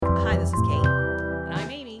Hi, this is Kate. And I'm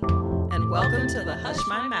Amy. And welcome to the Hush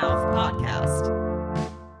My Mouth podcast.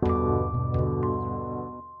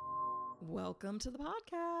 Welcome to the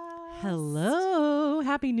podcast. Hello.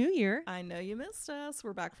 Happy New Year. I know you missed us.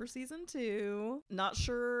 We're back for season 2. Not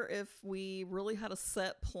sure if we really had a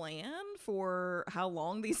set plan for how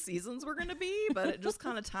long these seasons were going to be, but it just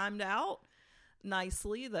kind of timed out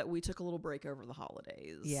nicely that we took a little break over the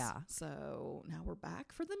holidays. Yeah. So now we're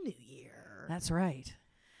back for the new year. That's right.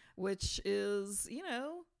 Which is,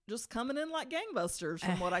 just coming in like gangbusters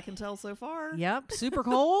from what I can tell so far. Yep. Super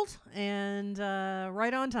cold and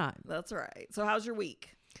right on time. That's right. So how's your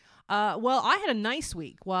week? Well, I had a nice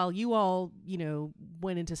week. While you all,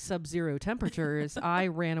 went into sub-zero temperatures, I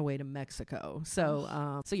ran away to Mexico.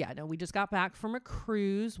 So we just got back from a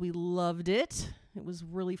cruise. We loved it. It was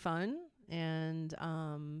really fun and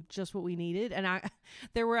just what we needed. And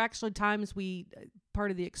there were actually times part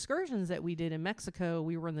of the excursions that we did in Mexico,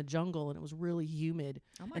 we were in the jungle and it was really humid.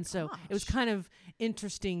 Oh my and so gosh. it was kind of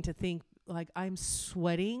interesting to think like I'm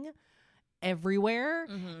sweating everywhere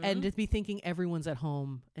and to be thinking everyone's at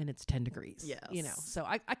home and it's 10 degrees. Yes. So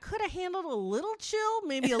I could have handled a little chill,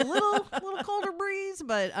 maybe a little colder breeze,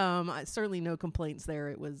 but certainly no complaints there.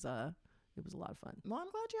 It was a lot of fun. Well, I'm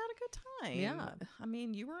glad you had a good time. Yeah. I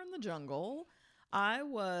mean, you were in the jungle. I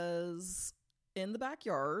was in the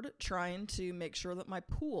backyard trying to make sure that my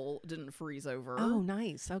pool didn't freeze over. Oh,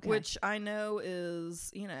 nice. Okay. Which I know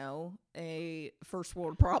is, a first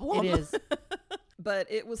world problem. It is. But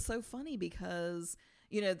it was so funny because,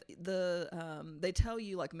 they tell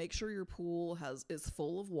you like make sure your pool is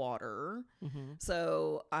full of water. Mm-hmm.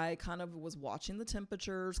 So I kind of was watching the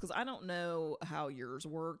temperatures because I don't know how yours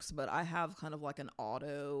works, but I have kind of like an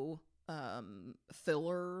auto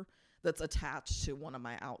filler that's attached to one of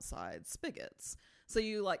my outside spigots. So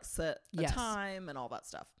you like set a time and all that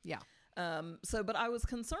stuff. Yeah. But I was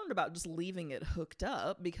concerned about just leaving it hooked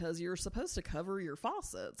up because you're supposed to cover your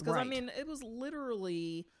faucets. Because Right. I mean, it was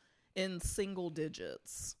literally in single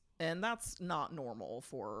digits. And that's not normal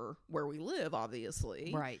for where we live,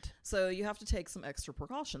 obviously. Right. So you have to take some extra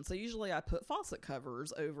precautions. So usually I put faucet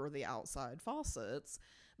covers over the outside faucets.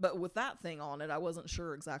 But with that thing on it, I wasn't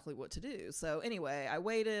sure exactly what to do. So anyway, I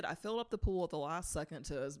waited. I filled up the pool at the last second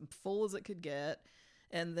to as full as it could get.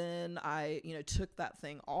 And then I, took that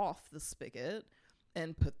thing off the spigot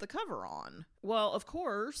and put the cover on. Well, of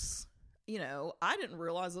course, I didn't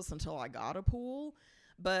realize this until I got a pool.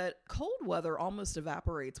 But cold weather almost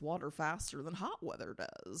evaporates water faster than hot weather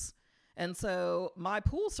does. And so my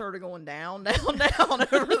pool started going down over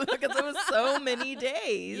because it was so many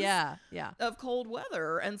days of cold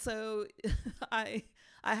weather. And so I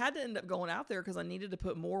had to end up going out there because I needed to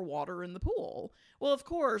put more water in the pool. Well, of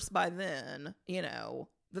course, by then,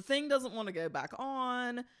 the thing doesn't want to go back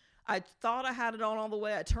on. I thought I had it on all the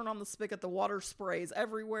way. I turn on the spigot, the water sprays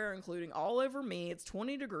everywhere, including all over me. It's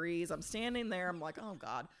 20 degrees. I'm standing there. I'm like, oh,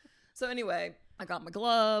 God. So anyway, I got my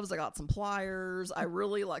gloves. I got some pliers. I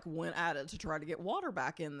really went at it to try to get water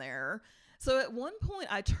back in there. So at one point,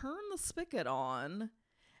 I turn the spigot on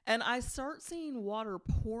and I start seeing water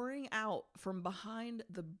pouring out from behind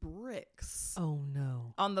the bricks. Oh,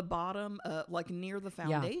 no. On the bottom, near the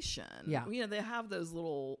foundation. Yeah. They have those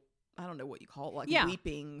little, I don't know what you call it,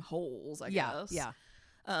 weeping holes, I guess. Yeah.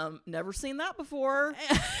 Never seen that before.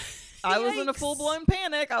 I was in a full-blown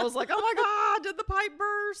panic. I was like, oh my God, did the pipe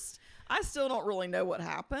burst? I still don't really know what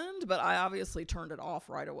happened, but I obviously turned it off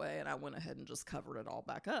right away and I went ahead and just covered it all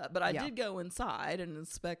back up. But I did go inside and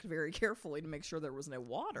inspect very carefully to make sure there was no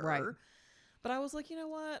water. Right. But I was like, you know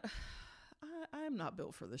what? I'm not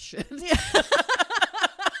built for this shit.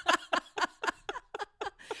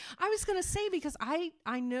 I was going to say, because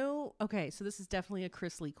I know, okay, so this is definitely a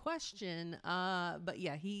Chris Lee question, but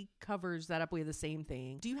yeah, he covers that up. We have the same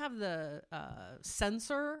thing. Do you have the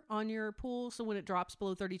sensor on your pool so when it drops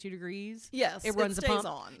below 32 degrees? Yes, it runs it stays a pump?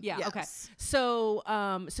 on. Yeah, yes. okay. So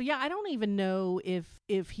yeah, I don't even know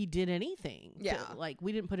if he did anything. Yeah.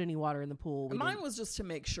 We didn't put any water in the pool. Mine was just to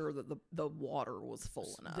make sure that the water was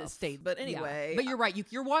full enough. But anyway. Yeah. But you're right.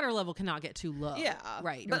 Your water level cannot get too low. Yeah.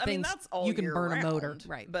 Right. But I mean, that's all you can year burn round. a motor.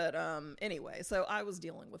 Right. But anyway, so I was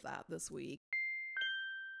dealing with that this week.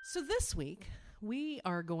 So this week, we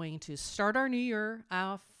are going to start our new year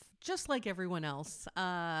off just like everyone else.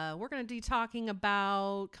 We're going to be talking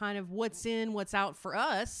about kind of what's in, what's out for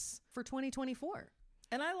us for 2024.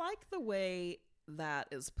 And I like the way that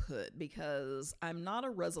is put because I'm not a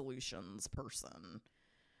resolutions person.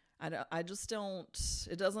 I just don't,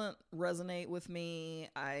 it doesn't resonate with me.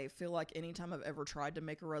 I feel like anytime I've ever tried to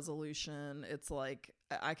make a resolution, it's like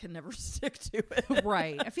I can never stick to it.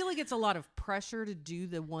 Right. I feel like it's a lot of pressure to do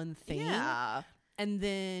the one thing. Yeah. and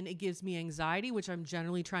then it gives me anxiety, which I'm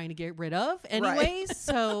generally trying to get rid of anyways.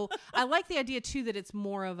 So I like the idea too that it's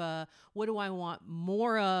more of a, what do I want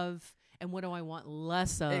more of and what do I want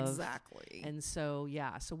less of? Exactly. And so,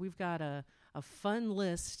 yeah, so we've got a fun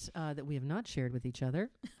list that we have not shared with each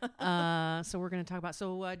other. So we're going to talk about,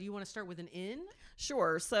 so do you want to start with an in?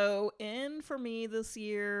 Sure. So in for me this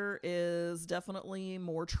year is definitely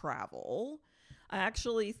more travel. I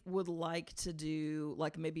actually would like to do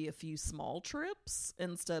like maybe a few small trips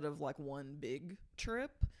instead of like one big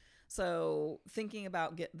trip. So thinking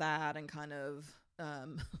about get that and kind of,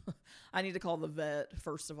 I need to call the vet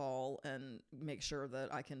first of all and make sure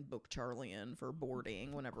that I can book Charlie in for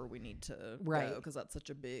boarding whenever we need to go, because that's such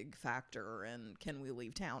a big factor. And can we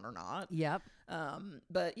leave town or not? Yep.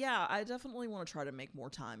 But yeah, I definitely want to try to make more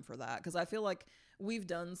time for that, because I feel like we've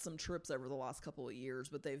done some trips over the last couple of years,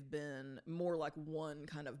 but they've been more like one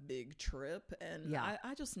kind of big trip. And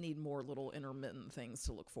I just need more little intermittent things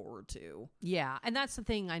to look forward to. Yeah. And that's the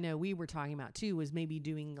thing I know we were talking about too, was maybe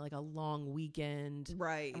doing like a long weekend,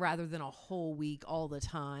 right, rather than a whole week all the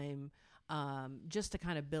time. Just to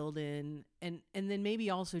kind of build in and then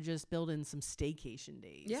maybe also just build in some staycation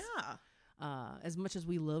days. Yeah. As much as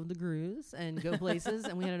we love the cruise and go places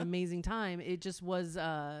and we had an amazing time, it just was,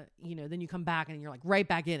 then you come back and you're like right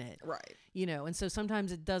back in it. Right. And so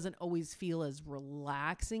sometimes it doesn't always feel as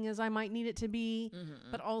relaxing as I might need it to be,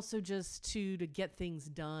 but also just to get things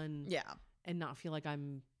done. Yeah. And not feel like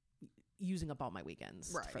I'm using up all my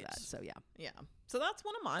weekends for that. So yeah. Yeah. So that's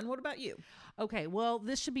one of mine. What about you? Okay. Well,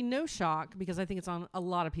 this should be no shock because I think it's on a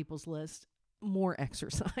lot of people's list. More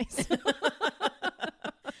exercise.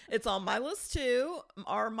 It's on my list too.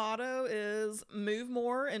 Our motto is move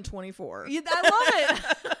more in 24. Yeah, I love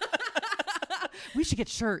it. We should get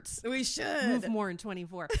shirts. We should. Move more in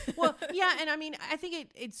 24. Well, yeah. And I mean, I think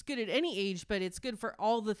it's good at any age, but it's good for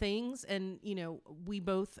all the things. And, we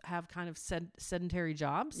both have kind of sedentary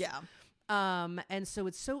jobs. Yeah. And so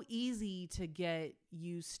it's so easy to get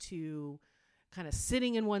used to kind of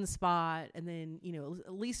sitting in one spot. And then,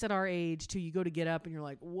 at least at our age too, you go to get up and you're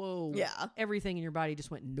like, whoa, yeah, everything in your body just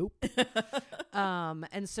went, nope.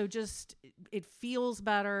 And so just, it feels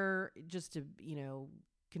better just to,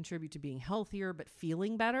 contribute to being healthier, but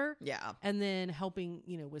feeling better. Yeah. And then helping,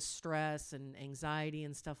 with stress and anxiety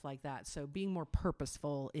and stuff like that. So being more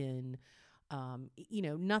purposeful in,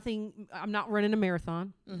 nothing, I'm not running a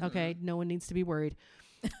marathon. Okay. No one needs to be worried.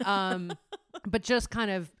 But just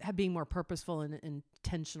kind of being more purposeful and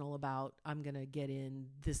intentional about, I'm going to get in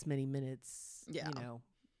this many minutes. Yeah.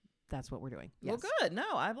 That's what we're doing. Yes. Well, good. No,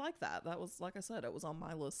 I like that. That was, like I said, it was on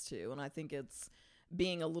my list too. And I think it's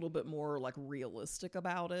being a little bit more like realistic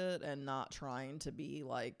about it and not trying to be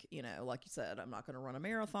like, like you said, I'm not going to run a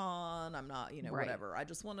marathon. I'm not, whatever. I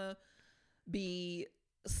just want to be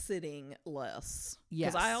sitting less.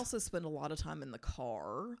 Yes. Because I also spend a lot of time in the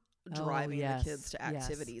car driving the kids to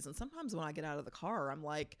activities. Yes. And sometimes when I get out of the car, I'm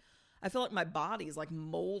like, I feel like my body's like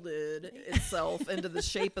molded itself into the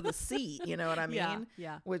shape of the seat. You know what I mean?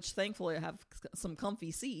 Yeah. Which thankfully I have some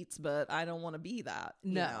comfy seats, but I don't want to be that.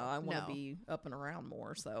 No. I want to be up and around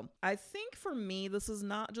more. So I think for me, this is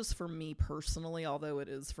not just for me personally, although it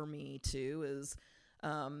is for me too, is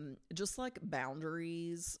just like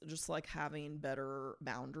boundaries, just like having better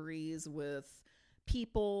boundaries with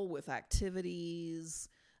people, with activities.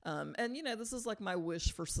 And this is like my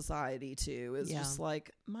wish for society too, is just like,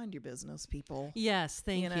 mind your business, people. Yes.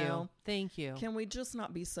 Thank you. Thank you. Can we just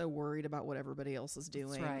not be so worried about what everybody else is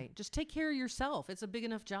doing? That's right. Just take care of yourself. It's a big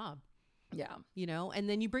enough job. Yeah. And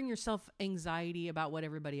then you bring yourself anxiety about what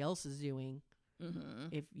everybody else is doing.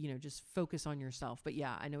 If, just focus on yourself. But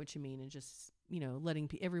yeah, I know what you mean. And just, letting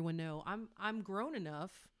everyone know I'm grown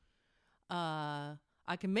enough. I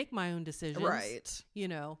can make my own decisions. Right.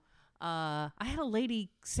 I had a lady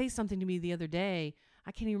say something to me the other day.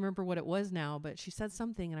 I can't even remember what it was now, but she said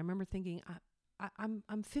something, and I remember thinking,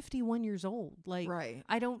 I'm 51 years old. Like, right.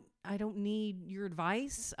 I don't need your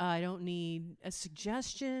advice. I don't need a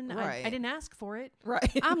suggestion. Right. I didn't ask for it.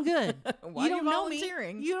 Right. I'm good. Why you don't know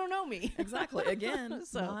volunteering? me. You don't know me. Exactly. Again,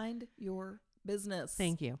 mind your business.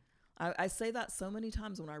 Thank you. I say that so many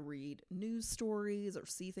times when I read news stories or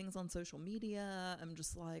see things on social media. I'm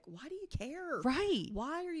just like, why do you care? Right.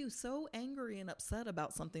 Why are you so angry and upset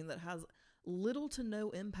about something that has little to no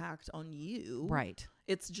impact on you? Right.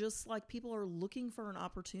 It's just like people are looking for an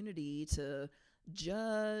opportunity to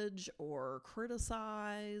judge or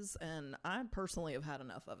criticize. And I personally have had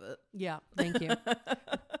enough of it. Yeah. Thank you.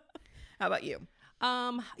 How about you?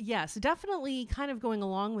 Yes, definitely kind of going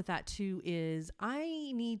along with that too is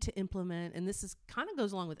I need to implement, and this is kind of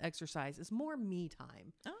goes along with exercise, is more me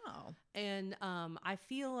time. Oh. And I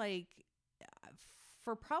feel like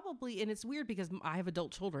for probably, and it's weird because I have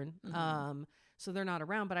adult children, Mm-hmm. so they're not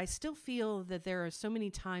around, but I still feel that there are so many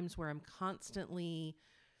times where I'm constantly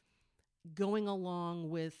going along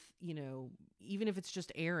with, even if it's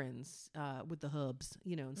just errands, with the hubs,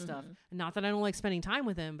 and stuff. Mm-hmm. Not that I don't like spending time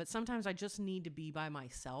with them, but sometimes I just need to be by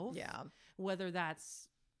myself. Yeah. Whether that's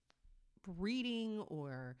reading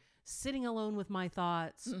or sitting alone with my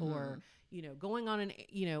thoughts, Mm-hmm. or, going on an,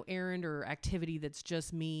 errand or activity that's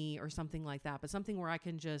just me or something like that, but something where I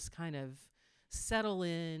can just kind of settle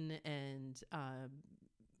in and,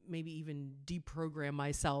 maybe even deprogram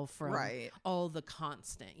myself from Right. all the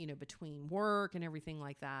constant, between work and everything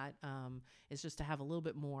like that. Is just to have a little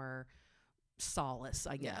bit more solace,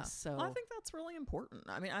 I guess. Yeah. So Well, I think that's really important.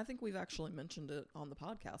 I mean, I think we've actually mentioned it on the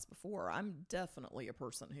podcast before. I'm definitely a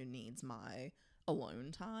person who needs my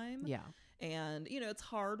alone time. yeah, And, it's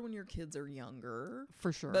hard when your kids are younger.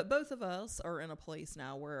 for sure. But both of us are in a place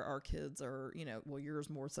now where our kids are, well, yours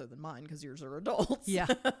more so than mine because yours are adults. Yeah.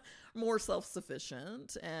 More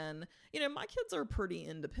self-sufficient. And, my kids are pretty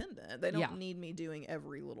independent. They don't Yeah. need me doing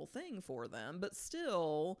every little thing for them. But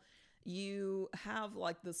still, you have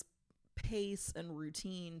like this pace and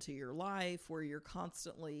routine to your life where you're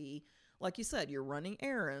constantly, like you said, you're running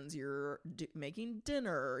errands, you're making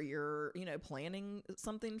dinner, you're, planning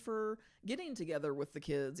something for getting together with the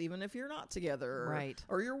kids, even if you're not together. Right.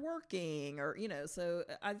 Or you're working or, so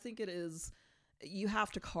I think it is, you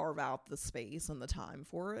have to carve out the space and the time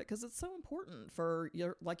for it because it's so important for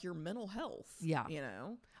your mental health. Yeah.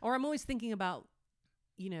 Or I'm always thinking about,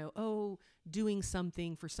 doing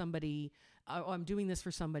something for somebody. Oh, I'm doing this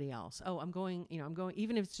for somebody else. Oh, I'm going,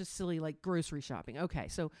 even if it's just silly, like grocery shopping. Okay.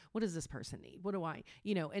 So what does this person need? What do I,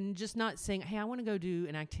 and just not saying, hey, I want to go do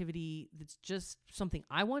an activity that's just something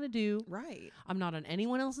I want to do. Right. I'm not on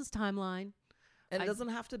anyone else's timeline. And it doesn't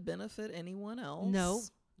have to benefit anyone else. No,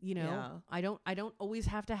 Yeah. I don't always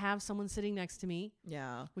have to have someone sitting next to me,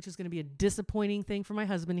 Yeah. which is going to be a disappointing thing for my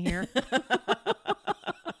husband here.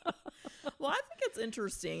 Well, I think it's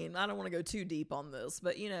interesting. I don't want to go too deep on this,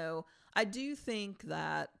 but I do think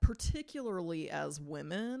that particularly as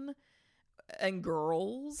women and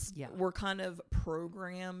girls, Yeah. we're kind of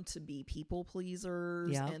programmed to be people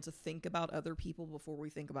pleasers Yeah. and to think about other people before we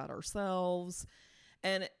think about ourselves.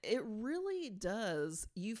 And it really does.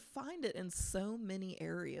 You find it in so many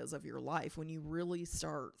areas of your life when you really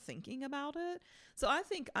start thinking about it. So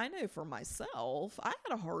I know for myself, I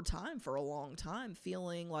had a hard time for a long time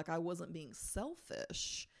feeling like I wasn't being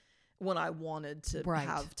selfish when I wanted to Right.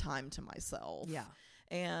 have time to myself. Yeah.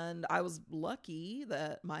 And I was lucky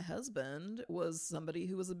that my husband was somebody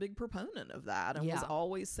who was a big proponent of that and was Yeah.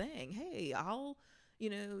 always saying, hey, I'll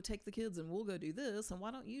take the kids and we'll go do this. And why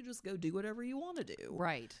don't you just go do whatever you want to do?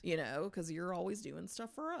 Right. Because you're always doing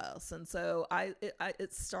stuff for us. And so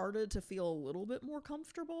it started to feel a little bit more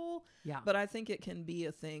comfortable. Yeah. But I think it can be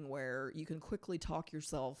a thing where you can quickly talk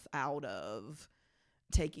yourself out of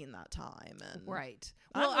taking that time. And Right.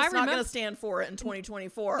 well, I'm not going to stand for it in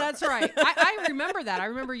 2024. That's right. I remember that. I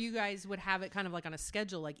remember you guys would have it kind of like on a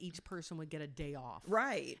schedule, like each person would get a day off.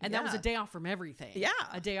 Right. And that was a day off from everything. Yeah.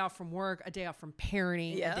 A day off from work, a day off from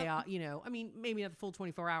parenting, Yeah. a day off, I mean, maybe not the full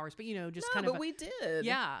 24 hours, but, just No, kind of. but we did.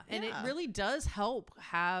 Yeah. And Yeah. it really does help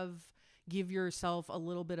give yourself a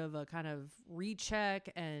little bit of a kind of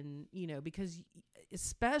recheck and, because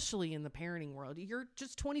especially in the parenting world, you're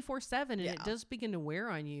just 24/7 and Yeah. it does begin to wear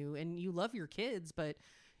on you and you love your kids, but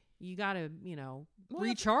you got to, Well,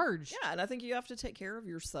 recharge. Yeah, and I think you have to take care of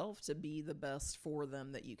yourself to be the best for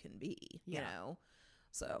them that you can be, Yeah.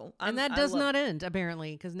 So, And that does not end,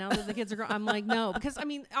 apparently, because now that the kids are grown, I'm like, no. Because, I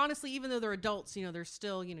mean, honestly, even though they're adults, they're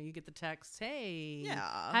still, you get the texts, hey,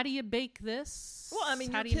 Yeah. how do you bake this? Well, I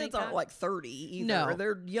mean, How your do you kids make aren't that? like 30 either. No.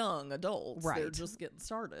 They're young adults. They're Right. just getting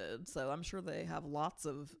started. So I'm sure they have lots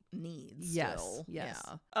of needs Yes, still. yes.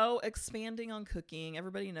 Yeah. Oh, expanding on cooking.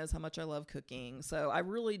 Everybody knows how much I love cooking. So I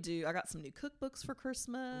really do. I got some new cookbooks for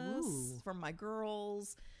Christmas Ooh. from my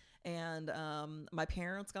girls. And my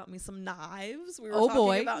parents got me some knives. We were Oh, talking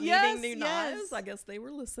boy. about Yes, needing new yes. knives. I guess they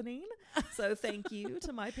were listening. So thank you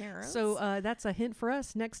to my parents. So that's a hint for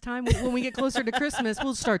us. Next time when we get closer to Christmas,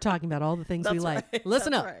 we'll start talking about all the things we That's like. right.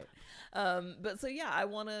 Listen That's up. Right. But so, yeah, I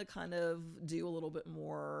want to kind of do a little bit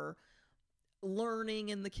more learning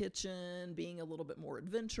in the kitchen, being a little bit more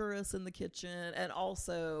adventurous in the kitchen, and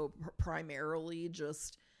also primarily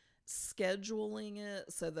just scheduling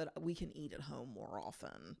it so that we can eat at home more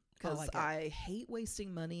often. Because like it. I hate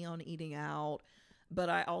wasting money on eating out. But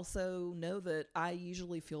I also know that I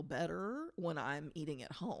usually feel better when I'm eating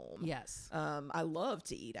at home. Yes. I love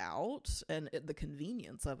to eat out, and the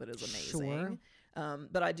convenience of it is amazing. Sure.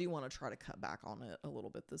 But I do want to try to cut back on it a little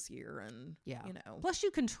bit this year, and Yeah. you know, Plus,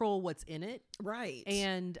 you control what's in it, right?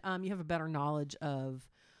 and you have a better knowledge of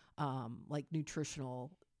like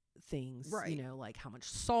nutritional things, Right. you know, like how much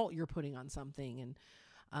salt you're putting on something.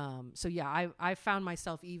 And so, yeah, I found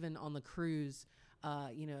myself even on the cruise,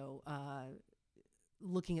 you know,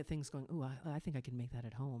 looking at things going, ooh, I think I can make that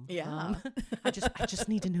at home. Yeah. I just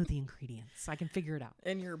need to know the ingredients. I can figure it out.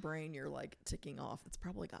 In your brain, you're like ticking off. It's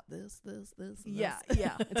probably got this, and Yeah. this.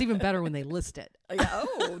 Yeah. It's even better when they list it. Yeah.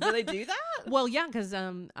 Oh, do they do that? Well, yeah, because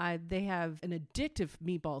they have an addictive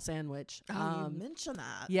meatball sandwich. Oh, you mentioned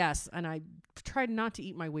that. Yes, and I tried not to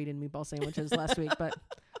eat my weight in meatball sandwiches last week, but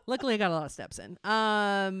luckily I got a lot of steps in.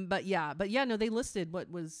 But yeah, no, they listed what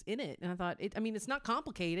was in it, and I thought, it's not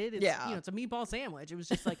complicated. It's, Yeah. you know, it's a meatball sandwich. It was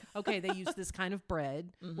just like, okay, they use this kind of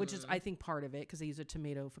bread, which is, I think, part of it, because they use a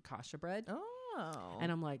tomato focaccia bread. Oh. And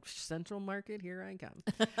I'm like, Central Market, here I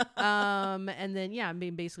come. And then, yeah, I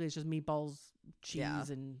mean, basically it's just meatballs, cheese, Yeah.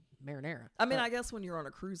 and marinara. I mean, But- I guess when you're on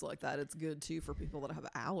a cruise like that, it's good too for people that have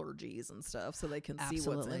allergies and stuff, so they can see what's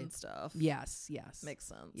Absolutely. in stuff. yes. Makes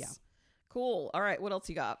sense. Yeah. Cool. All right. What else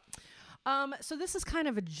you got? So this is kind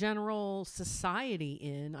of a general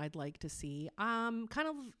society I'd like to see.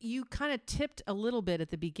 You kind of tipped a little bit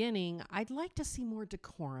at the beginning. I'd like to see more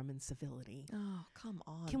decorum and civility. Oh, come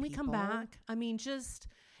on. Can we come people. back? I mean, just,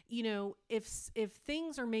 you know, if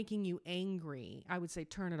things are making you angry, I would say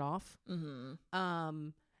turn it off. Mm-hmm.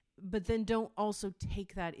 But then don't also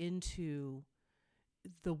take that into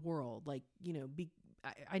the world. Like, you know,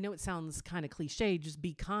 I know it sounds kind of cliche, just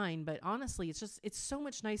be kind, but honestly, it's so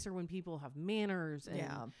much nicer when people have manners and,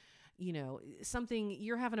 Yeah. you know,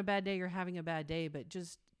 you're having a bad day, but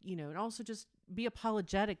just, you know, and also just be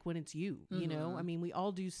apologetic when it's you, you know, I mean, we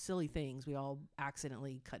all do silly things. We all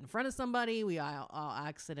accidentally cut in front of somebody. We all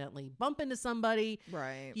accidentally bump into somebody,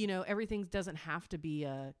 Right. you know, everything doesn't have to be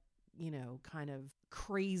a, you know, kind of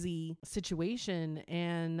crazy situation.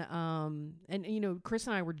 And you know, Chris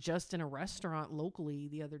and I were just in a restaurant locally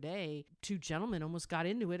the other day. Two gentlemen almost got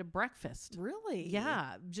into it at breakfast. Really?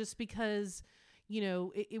 Yeah. Just because, you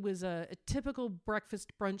know, it was a typical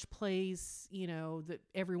breakfast brunch place, you know, that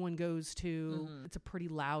everyone goes to. It's a pretty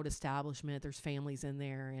loud establishment. There's families in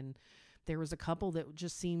there. And there was a couple that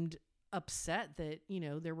just seemed upset that, you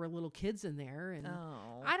know, there were little kids in there. And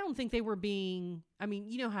Oh. I don't think they were being, I mean,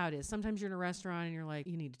 you know how it is. Sometimes you're in a restaurant and you're like,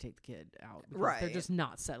 you need to take the kid out. Because they're Right. just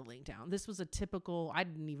not settling down. This was a typical, I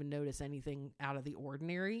didn't even notice anything out of the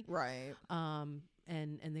ordinary. Right.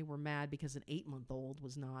 And they were mad because an 8-month-old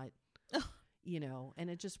was not, you know, and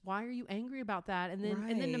it just, why are you angry about that? And then to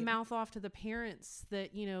Right. mouth off to the parents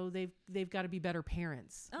that, you know, they've got to be better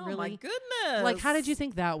parents. Oh, really? my goodness. Like, how did you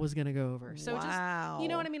think that was going to go over? So wow. just, you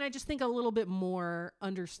know what I mean? I just think a little bit more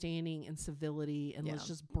understanding and civility, and let's Yeah.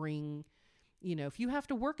 just bring, you know, if you have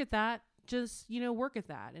to work at that, just, you know, work at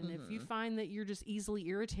that. And if you find that you're just easily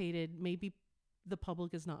irritated, maybe the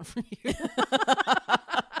public is not for you.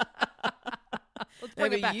 Let's bring it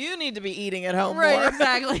Maybe back. you need to be eating at home Right, more.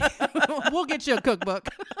 exactly. We'll get you a cookbook.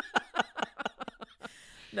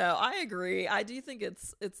 No, I agree. I do think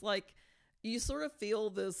it's like you sort of feel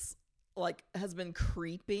this like has been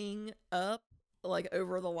creeping up like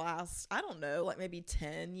over the last, I don't know, like maybe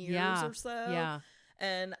 10 years Yeah. or so. Yeah.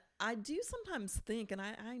 And I do sometimes think, and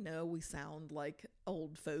I know we sound like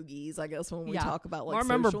old fogies, I guess, when we Yeah. talk about like I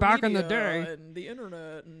remember social back in the media day. and the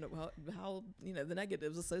internet and how you know the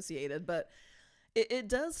negatives associated, but it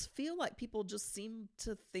does feel like people just seem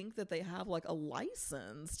to think that they have like a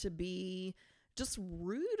license to be just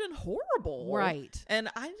rude and horrible. Right. And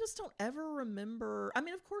I just don't ever remember. I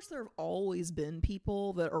mean, of course, there have always been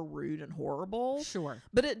people that are rude and horrible. Sure.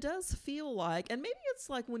 But it does feel like, and maybe it's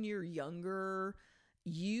like when you're younger,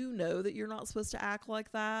 you know that you're not supposed to act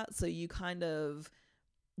like that. So you kind of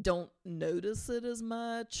don't notice it as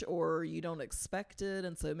much, or you don't expect it.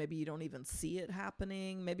 And so maybe you don't even see it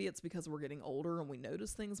happening. Maybe it's because we're getting older and we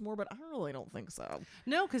notice things more, but I really don't think so.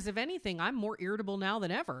 No, because if anything, I'm more irritable now than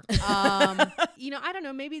ever. You know, I don't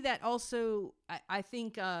know. Maybe that also, I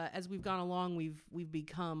think as we've gone along, we've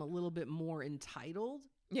become a little bit more entitled.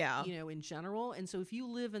 Yeah. You know, in general. And so if you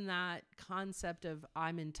live in that concept of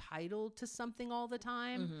I'm entitled to something all the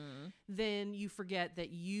time, then you forget that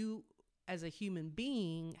you as a human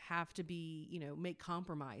being have to be, you know, make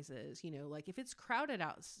compromises, you know, like if it's crowded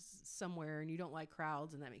out somewhere and you don't like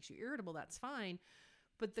crowds and that makes you irritable, that's fine.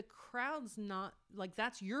 but the crowd's not like,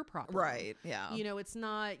 that's your problem. Right. Yeah. You know, it's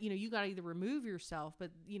not, you know, you got to either remove yourself,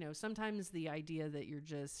 but you know, sometimes the idea that you're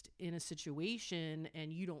just in a situation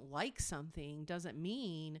and you don't like something doesn't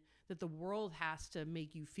mean that the world has to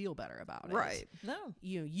make you feel better about it. Right. No.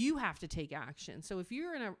 You know, you have to take action. So if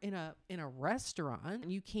you're in a restaurant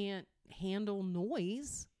and you can't handle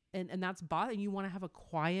noise and that's bothering you, want to have a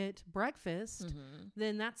quiet breakfast,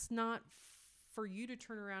 then that's not for you to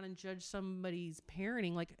turn around and judge somebody's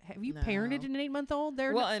parenting. Like, have you parented an 8-month-old?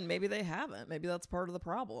 Well, and maybe they haven't. Maybe that's part of the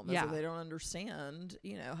problem. Is Yeah. that they don't understand,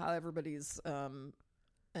 you know, how everybody's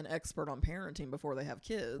an expert on parenting before they have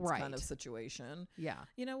kids kind Right. of situation. Yeah.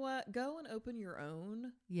 You know what? Go and open your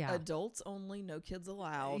own Yeah. adults only, no kids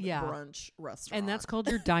allowed Yeah. brunch restaurant. And that's called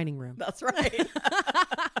your dining room. That's right.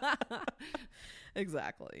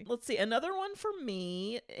 Exactly. Let's see. Another one for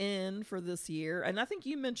me for this year, and I think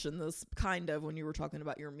you mentioned this kind of when you were talking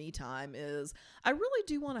about your me time, is I really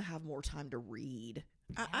do want to have more time to read.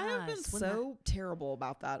 I have been Yes, so terrible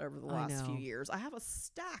about that over the I last few know. years. I have a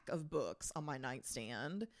stack of books on my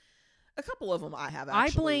nightstand. A couple of them I have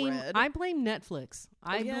actually read. I blame Netflix.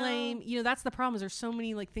 I Yeah. blame, you know, that's the problem is there's so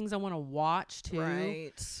many like things I want to watch too.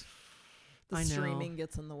 Right. The I know. streaming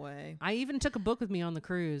gets in the way. I even took a book with me on the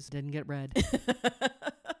cruise. Didn't get read.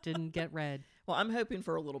 Didn't get read. Well, I'm hoping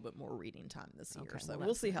for a little bit more reading time this year, Okay, so well, we'll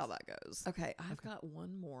that's see how nice. that goes. Okay, I've Okay. got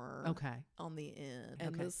one more Okay. on the end,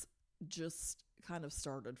 and Okay. this just kind of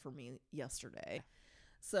started for me yesterday.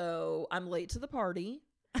 So I'm late to the party,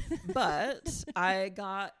 but I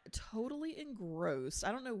got totally engrossed.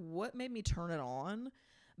 I don't know what made me turn it on,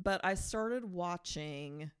 but I started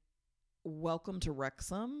watching Welcome to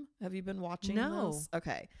Wrexham. Have you been watching No. this?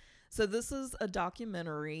 Okay. So this is a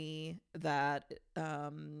documentary that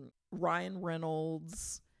Ryan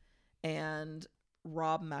Reynolds and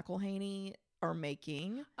Rob McElhenney are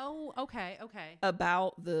making Oh, okay. Okay.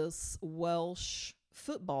 about this Welsh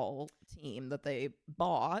football team that they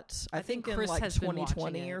bought. I think in Chris like has been watching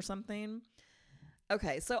 2020 it. or something.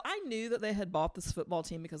 Okay, so I knew that they had bought this football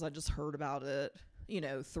team because I just heard about it, you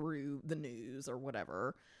know, through the news or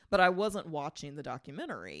whatever, but I wasn't watching the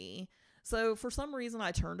documentary. So for some reason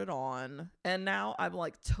I turned it on and now I'm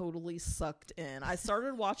like totally sucked in. I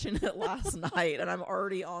started watching it last night and I'm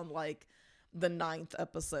already on like the 9th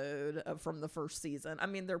episode from the first season. I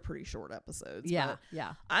mean, they're pretty short episodes. Yeah. But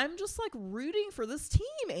Yeah. I'm just like rooting for this team,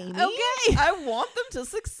 Amy. Okay. I want them to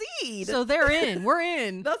succeed. So they're in. We're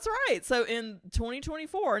in. That's right. So in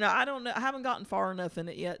 2024, now I don't know, I haven't gotten far enough in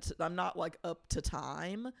it yet. I'm not like up to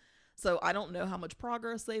time. So I don't know how much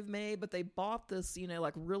progress they've made, but they bought this, you know,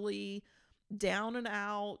 like really down and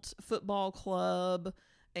out football club,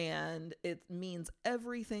 and it means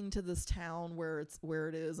everything to this town where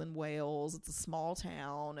it is in Wales. It's a small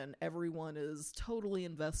town and everyone is totally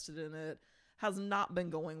invested in it. Has not been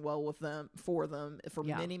going well for them for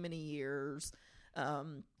Yeah. many, many years.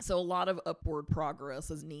 So a lot of upward progress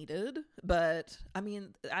is needed, but I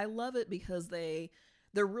mean, I love it because they're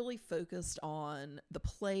really focused on the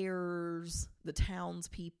players, the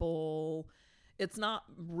townspeople. It's not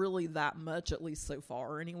really that much, at least so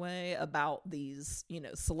far anyway, about these, you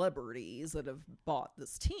know, celebrities that have bought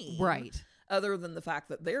this team. Right. Other than the fact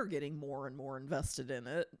that they're getting more and more invested in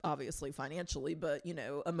it, obviously financially, but, you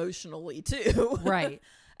know, emotionally too. Right.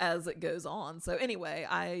 As it goes on. So anyway,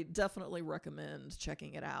 I definitely recommend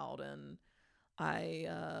checking it out. And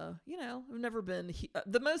I, you know, I've never been,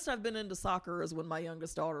 the most I've been into soccer is when my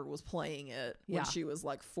youngest daughter was playing it when Yeah. she was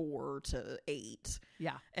like 4 to 8.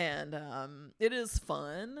 Yeah. And it is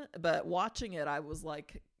fun, but watching it, I was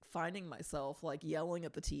like finding myself like yelling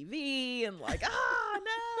at the TV and like,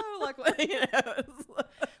 no, like, you know,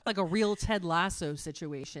 Like a real Ted Lasso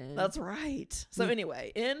situation. that's right. So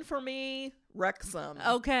anyway, in for me, Wrexham.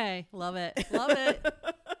 Okay. Love it. Love it.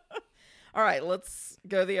 All right, let's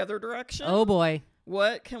go the other direction. Oh boy.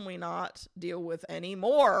 What can we not deal with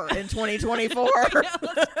anymore in 2024?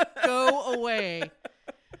 Go away.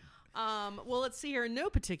 Well, let's see here. In no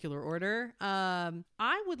particular order.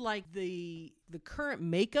 I would like the current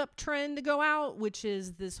makeup trend to go out, which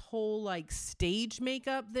is this whole like stage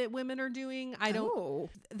makeup that women are doing.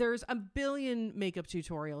 There's a billion makeup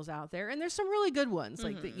tutorials out there, and there's some really good ones.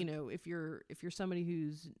 Like that, you know, if you're somebody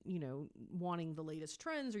who's, you know, wanting the latest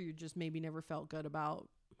trends, or you just maybe never felt good about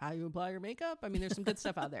how you apply your makeup. I mean, there's some good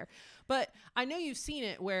stuff out there. But I know you've seen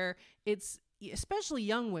it where it's especially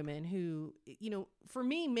young women who, you know, for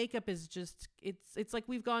me, makeup is just, it's like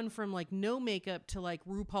we've gone from like no makeup to like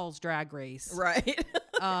RuPaul's Drag Race. Right.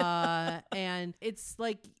 And it's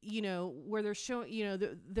like, you know, where they're showing, you know,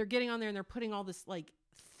 they're getting on there and they're putting all this like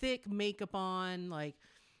thick makeup on, like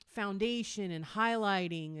foundation and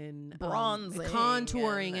highlighting and bronzing,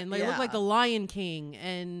 contouring, and they look like yeah. the Lion King,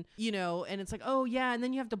 and and it's like, oh yeah, and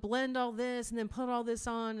then you have to blend all this and then put all this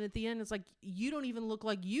on, and at the end it's like you don't even look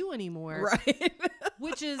like you anymore, right?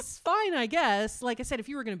 which is fine, I guess. Like I said, if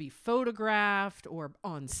you were going to be photographed or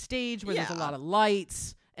on stage where there's a lot of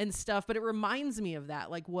lights and stuff, but it reminds me of that,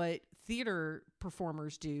 like what theater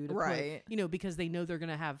performers do to right put, because they know they're going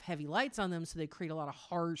to have heavy lights on them, so they create a lot of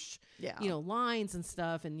harsh lines and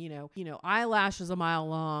stuff, and eyelashes a mile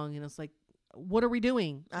long, and it's like, what are we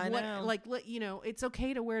doing? I know. Like, it's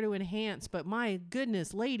okay to wear to enhance, but my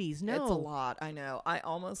goodness, ladies, no. It's a lot. I know. I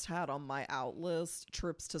almost had on my out list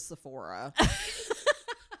trips to Sephora.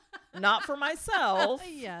 Not for myself,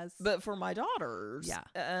 yes, but for my daughters.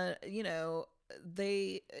 Yeah.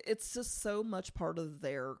 It's just so much part of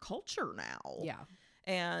their culture now. Yeah.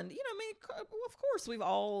 And, of course, we've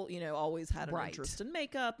all, always had an Right. interest in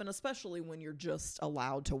makeup. And especially when you're just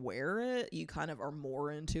allowed to wear it, you kind of are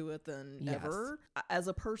more into it than ever. As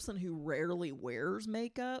a person who rarely wears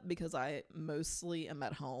makeup because I mostly am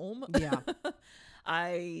at home. Yeah.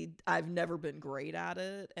 I've never been great at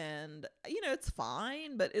it, and it's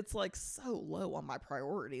fine, but it's like so low on my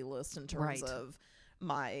priority list in terms of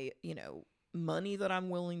my money that I'm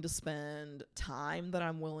willing to spend, time that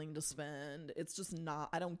I'm willing to spend. It's just not,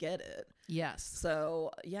 I don't get it. Yes.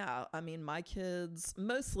 So yeah, I mean, my kids,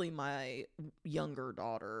 mostly my younger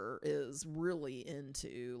daughter, is really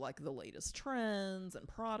into like the latest trends and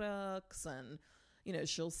products, and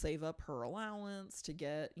she'll save up her allowance to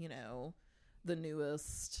get the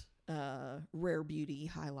newest Rare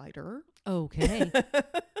Beauty highlighter. Okay.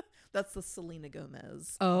 That's the Selena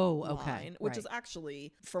Gomez line, which is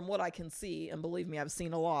actually, from what I can see, and believe me, I've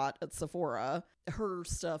seen a lot at Sephora, her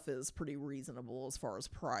stuff is pretty reasonable as far as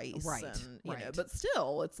price. Right, And, right. But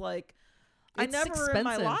still, it's like, It's I never in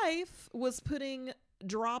my expensive. life was putting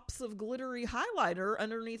drops of glittery highlighter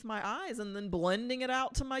underneath my eyes and then blending it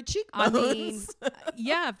out to my cheekbones. I mean,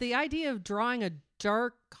 yeah, if the idea of drawing a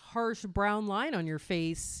dark, harsh brown line on your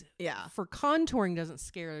face for contouring doesn't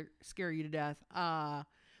scare you to death,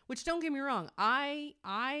 which, don't get me wrong,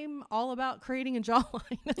 I'm all about creating a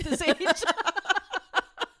jawline at this age.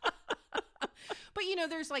 But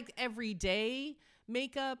there's like everyday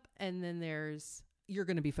makeup, and then there's you're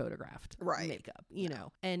going to be photographed makeup,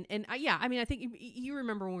 and I mean, I think you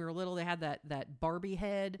remember when we were little, they had that Barbie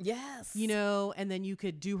head, yes, and then you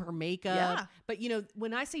could do her makeup. But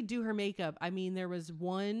when I say do her makeup, I mean there was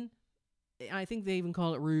one, I think they even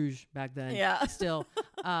called it rouge back then. Yeah. Still.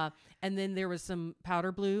 And then there was some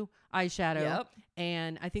powder blue eyeshadow. Yep.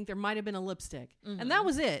 And I think there might have been a lipstick. Mm-hmm. And that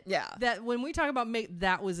was it. Yeah. That when we talk about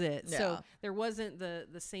that was it. Yeah. So there wasn't the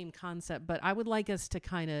same concept, but I would like us to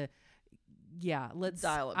kind of let's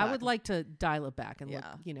dial it back. I would like to dial it back and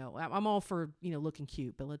Yeah. look, I'm all for, looking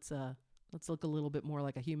cute, but let's look a little bit more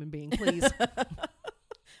like a human being, please.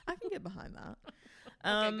 I can get behind that.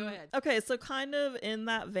 Okay, go ahead. Okay, so kind of in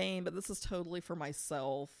that vein, but this is totally for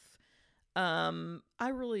myself. I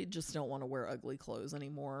really just don't want to wear ugly clothes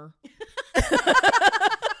anymore.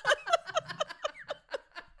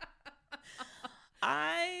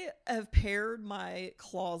 I have pared my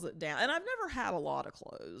closet down, and I've never had a lot of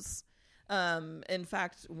clothes. In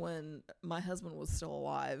fact, when my husband was still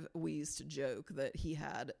alive, we used to joke that he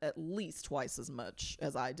had at least twice as much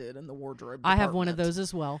as I did in the wardrobe department. I have one of those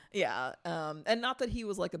as well. Yeah. And not that he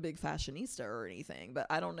was like a big fashionista or anything, but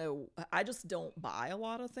I don't know. I just don't buy a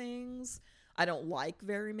lot of things. I don't like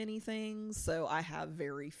very many things. So I have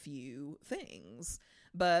very few things.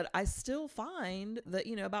 But I still find that,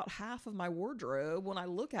 about half of my wardrobe, when I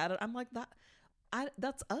look at it, I'm like,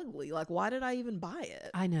 that's ugly. Like, why did I even buy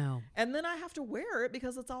it? I know. And then I have to wear it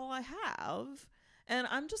because it's all I have. And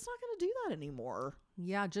I'm just not going to do that anymore.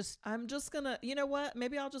 Yeah, I'm just going to, you know what?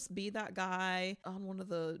 Maybe I'll just be that guy on one of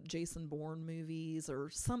the Jason Bourne movies or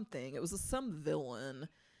something. It was some villain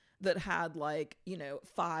that had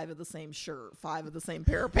 5 of the same shirt, 5 of the same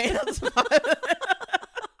pair of pants.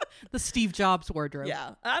 the Steve Jobs wardrobe.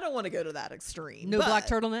 Yeah. I don't want to go to that extreme. No black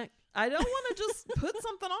turtleneck. I don't want to just put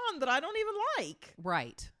something on that I don't even like.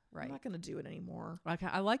 Right. I'm not going to do it anymore. Okay,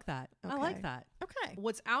 I like that. Okay. I like that. Okay.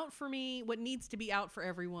 What's out for me, what needs to be out for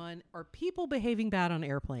everyone, are people behaving bad on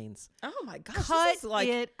airplanes. Oh my gosh. Cut this is like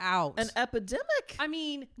it out. an epidemic. I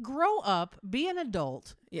mean, grow up, be an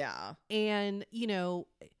adult. Yeah. And,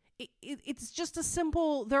 it's just a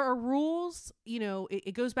simple, there are rules,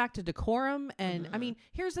 it goes back to decorum. And I mean,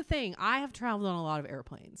 here's the thing. I have traveled on a lot of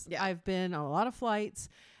airplanes. Yeah. I've been on a lot of flights.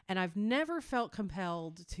 And I've never felt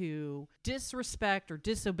compelled to disrespect or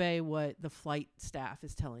disobey what the flight staff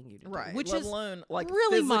is telling you to do. Right. Which Let is alone like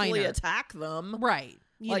really physically minor. attack them. Right.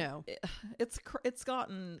 You Like, know. It's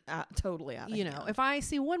gotten totally out of You hand. know, if I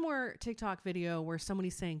see one more TikTok video where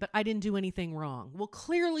somebody's saying, but I didn't do anything wrong. Well,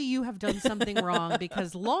 clearly you have done something wrong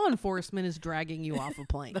because law enforcement is dragging you off a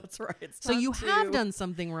plane. That's right. It's So time you to have done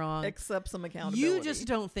something wrong. accept some accountability. You just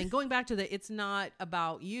don't think. Going back to it's not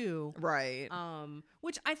about you. Right.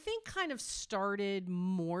 Which I think kind of started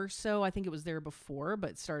more so. I think it was there before,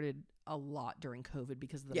 but started a lot during COVID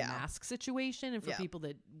because of the mask situation and for people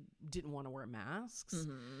that didn't want to wear masks.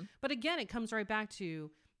 Mm-hmm. But again, it comes right back to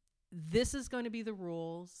this is going to be the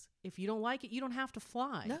rules. If you don't like it, you don't have to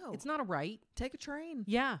fly. No. It's not a right. Take a train.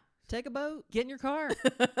 Yeah. Take a boat. Get in your car.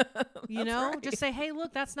 You know, right. just say, hey,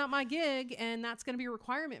 look, that's not my gig and that's going to be a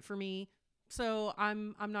requirement for me. So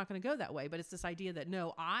I'm not going to go that way. But it's this idea that,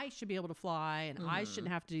 no, I should be able to fly and I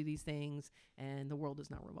shouldn't have to do these things. And the world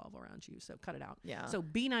does not revolve around you. So cut it out. Yeah. So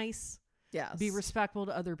be nice. Yes. Be respectful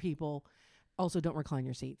to other people. Also, don't recline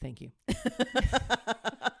your seat. Thank you.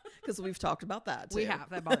 Because we've talked about that too. We have.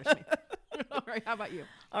 That bothers me. All right. How about you?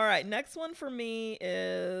 All right. Next one for me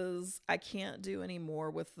is I can't do any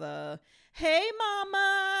more with the, hey,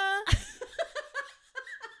 mama.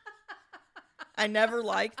 I never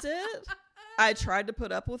liked it. I tried to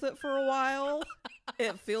put up with it for a while.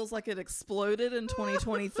 It feels like it exploded in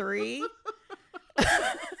 2023.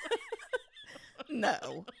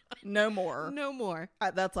 No more. No more.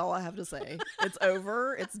 That's all I have to say. It's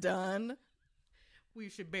over. It's done. We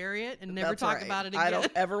should bury it and never That's talk right. about it again. I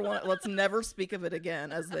don't ever want. Let's never speak of it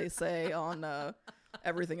again, as they say on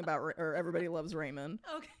everything about or Everybody Loves Raymond.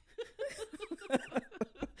 Okay.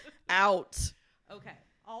 Out. Okay.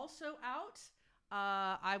 Also out.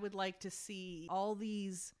 I would like to see all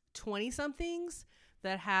these 20-somethings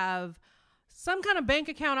that have some kind of bank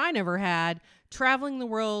account I never had, traveling the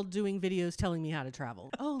world, doing videos telling me how to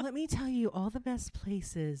travel. Oh, let me tell you all the best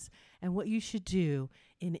places and what you should do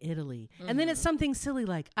in Italy. Mm-hmm. And then it's something silly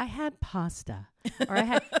like, I had pasta. Or I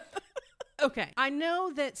had... Okay. I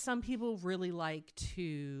know that some people really like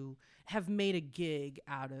to have made a gig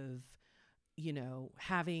out of, you know,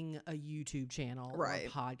 having a YouTube channel or a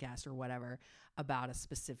podcast or whatever about a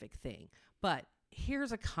specific thing. But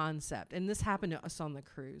here's a concept, and this happened to us on the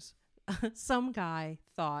cruise. Some guy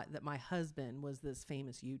thought that my husband was this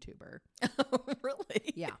famous YouTuber. Oh,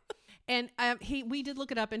 really? Yeah. And we did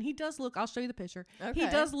look it up, and he does look, I'll show you the picture. Okay. He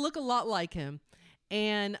does look a lot like him.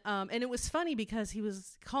 And it was funny because he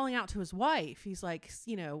was calling out to his wife. He's like,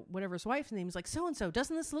 you know, whatever his wife's name is, like, so-and-so,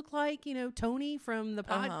 doesn't this look like, you know, Tony from the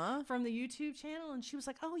from the YouTube channel? And she was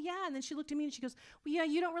like, oh yeah. And then she looked at me and she goes, well, yeah,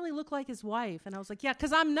 you don't really look like his wife. And I was like, yeah,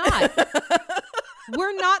 because I'm not.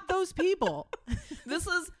 We're not those people. This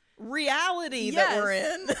is reality Yes. that we're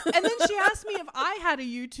in. And then she asked me if I had a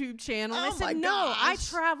YouTube channel. And I Oh said, my no, I gosh.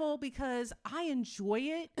 travel because I enjoy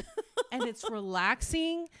it and it's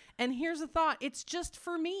relaxing. And here's the thought. It's just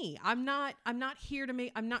for me. I'm not here to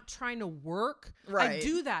I'm not trying to work. Right. I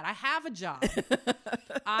do that. I have a job.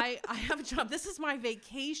 I have a job. This is my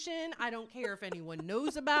vacation. I don't care if anyone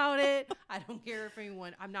knows about it. I don't care if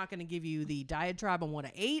I'm not going to give you the diatribe on what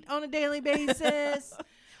I ate on a daily basis.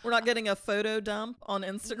 We're not getting a photo dump on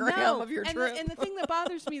Instagram of your trip. And the thing that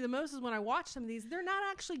bothers me the most is when I watch some of these, they're not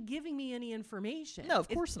actually giving me any information. No, of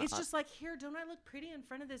course not. It's just like, here, don't I look pretty in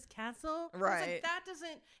front of this castle? It's Right. like, that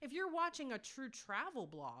doesn't, if you're watching a true travel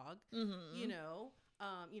blog, you know,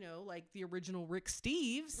 like the original Rick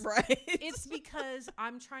Steves, Right. it's because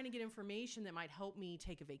I'm trying to get information that might help me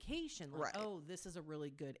take a vacation. Like, Right. oh, this is a really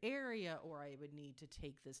good area, or I would need to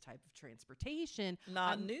take this type of transportation.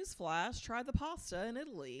 Not newsflash. Try the pasta in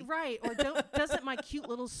Italy. Right. Or doesn't my cute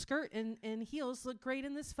little skirt and heels look great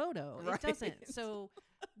in this photo? Right. It doesn't. So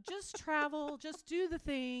just travel, just do the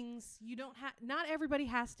things. You don't not everybody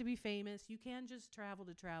has to be famous. You can just travel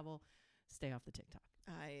to travel. Stay off the TikTok.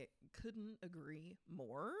 I couldn't agree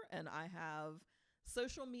more. And I have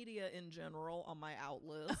social media in general on my out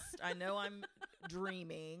list. I know I'm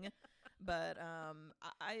dreaming, but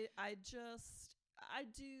I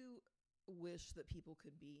do wish that people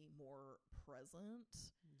could be more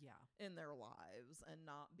present in their lives and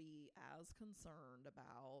not be as concerned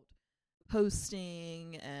about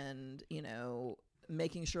posting and, you know,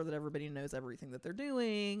 making sure that everybody knows everything that they're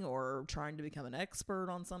doing, or trying to become an expert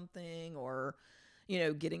on something, or, you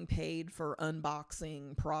know, getting paid for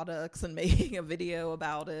unboxing products and making a video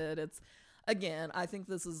about it. It's, again, I think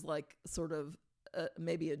this is like sort of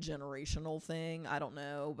maybe a generational thing. I don't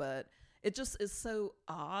know, but it just is so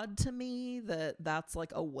odd to me that that's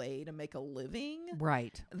like a way to make a living,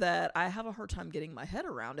 Right. that I have a hard time getting my head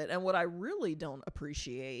around it. And what I really don't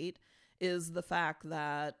appreciate is the fact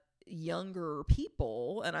that younger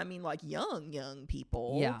people, and I mean like young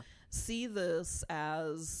people, Yeah. see this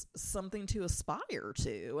as something to aspire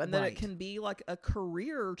to, and that Right. it can be like a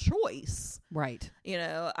career choice. Right. You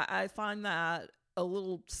know, I find that a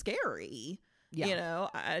little scary. Yeah. You know,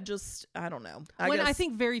 I don't know. I guess,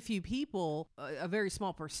 think very few people, a very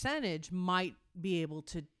small percentage, might be able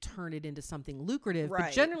to turn it into something lucrative. But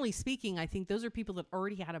Right. generally speaking, I think those are people that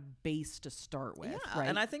already had a base to start with. yeah, Right.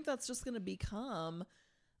 and I think that's just going to become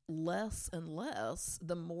less and less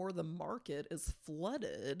the more the market is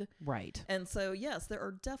flooded. Right. And so, yes, there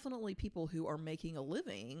are definitely people who are making a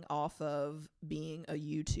living off of being a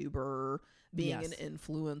YouTuber, being Yes. an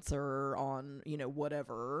influencer on, you know,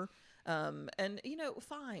 whatever. And, you know,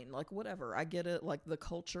 fine, like whatever. I get it. Like the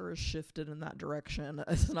culture has shifted in that direction.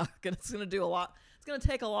 It's going to do a lot. It's going to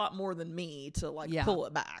take a lot more than me to like Yeah. pull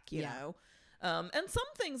it back, you Yeah. know? And some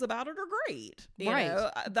things about it are great. You Right.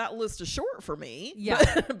 know, that list is short for me. Yeah.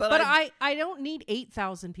 But, But I don't need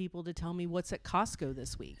 8,000 people to tell me what's at Costco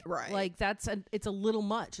this week. Right. Like it's a little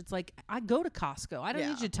much. It's like I go to Costco. I don't Yeah.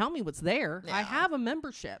 need you to tell me what's there. I Yeah. have a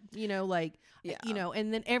membership, you know, like, Yeah. you know,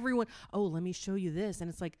 and then everyone, oh, let me show you this. And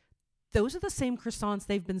it's like, those are the same croissants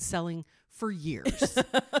they've been selling for years.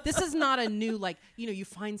 This is not a new, like, you know, you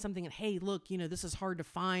find something and, hey, look, you know, this is hard to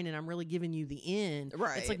find and I'm really giving you the in.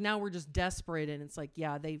 Right. It's like now we're just desperate and it's like,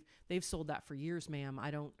 yeah, they've sold that for years, ma'am.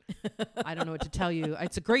 I don't know what to tell you.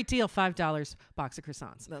 It's a great deal, $5 box of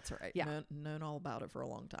croissants. That's right. Yeah. Known all about it for a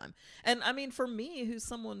long time. And I mean, for me, who's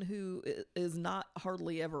someone who is not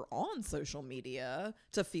hardly ever on social media,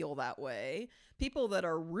 to feel that way, people that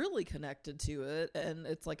are really connected to it, and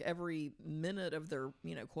it's like every minute of their,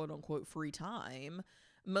 you know, quote unquote free time,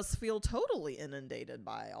 must feel totally inundated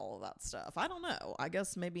by all of that stuff. I don't know. I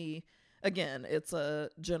guess maybe, again, it's a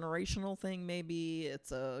generational thing. Maybe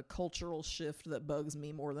it's a cultural shift that bugs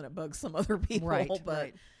me more than it bugs some other people. Right, but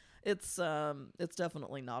right. it's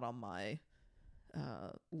definitely not on my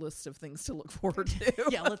list of things to look forward to.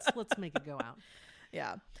 Yeah, let's make it go out.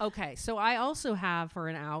 Yeah. Okay, so I also have for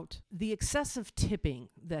an out the excessive tipping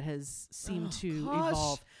that has seemed to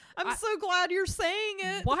evolve. I'm so glad you're saying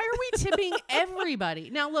it. Why are we tipping everybody?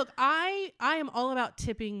 Now, look, I am all about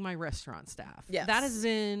tipping my restaurant staff. Yes. That has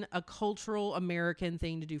been a cultural American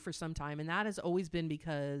thing to do for some time, and that has always been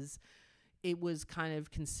because it was kind of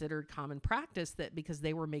considered common practice that because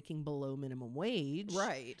they were making below minimum wage,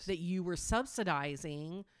 Right. that you were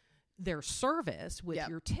subsidizing their service with Yep.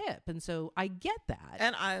 your tip. And so I get that.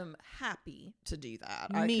 And I'm happy to do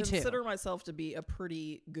that. Me I too. consider myself to be a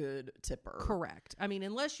pretty good tipper. Correct. I mean,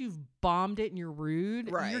 unless you've bombed it and you're rude,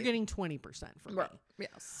 you're Right. getting 20% from me. Right.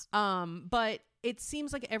 Yes. But it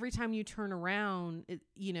seems like every time you turn around,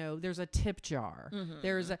 you know, there's a tip jar.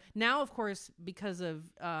 Mm-hmm. Now, of course, because of,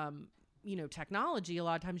 you know, technology, a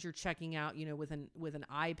lot of times you're checking out, you know, with an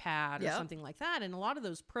iPad or Yep. something like that. And a lot of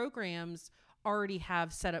those programs already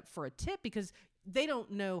have set up for a tip because they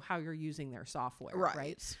don't know how you're using their software.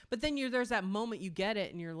 Right. But then there's that moment you get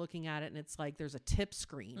it and you're looking at it and it's like, there's a tip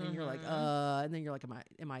screen and you're like, and then you're like,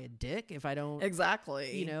 am I a dick if I don't,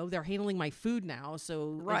 Exactly. you know, they're handling my food now. So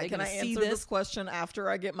are Right. they Can gonna I see answer this question after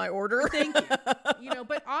I get my order? Thank you. You know,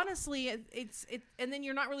 but honestly, it's and then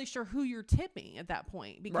you're not really sure who you're tipping at that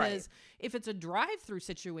point because Right. if it's a drive-through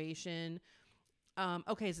situation,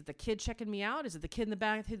 okay, is it the kid checking me out? Is it the kid in the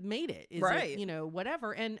back who made it? Is Right. it, you know,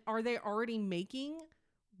 whatever? And are they already making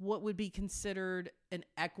what would be considered an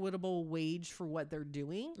equitable wage for what they're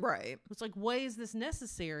doing? Right. It's like, why is this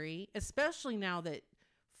necessary? Especially now that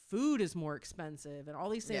food is more expensive and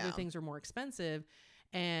all these other Yeah. things are more expensive.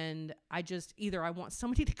 And I just either I want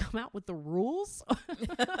somebody to come out with the rules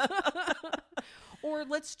or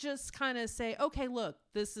let's just kind of say, okay, look,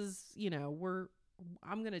 this is, you know,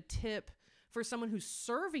 I'm going to tip for someone who's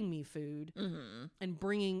serving me food and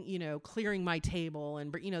bringing, you know, clearing my table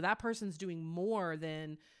and, you know, that person's doing more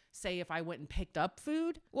than say if I went and picked up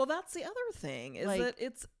food. Well, that's the other thing is Like-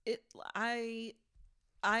 that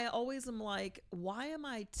I always am like, why am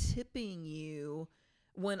I tipping you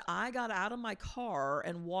when I got out of my car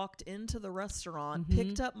and walked into the restaurant,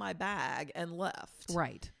 picked up my bag and left?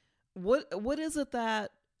 Right. What is it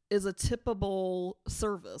that is a tippable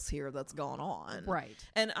service here that's gone on? Right.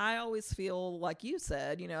 And I always feel like you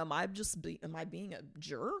said, you know, am I being a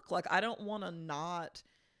jerk? Like, I don't want to not,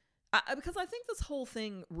 because I think this whole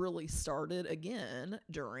thing really started again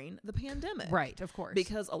during the pandemic. Right. Of course.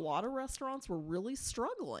 Because a lot of restaurants were really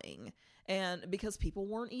struggling and because people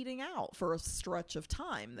weren't eating out for a stretch of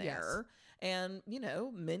time there. And,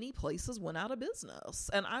 many places went out of business.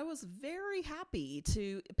 And I was very happy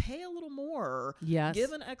to pay a little more, Yes.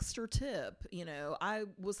 give an extra tip. I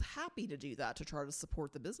was happy to do that to try to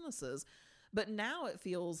support the businesses. But now it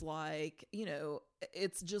feels like,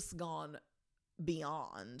 it's just gone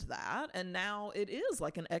beyond that. And now it is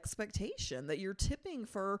like an expectation that you're tipping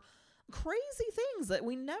for crazy things that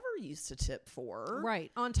we never used to tip for.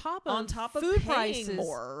 Right. On top of food paying prices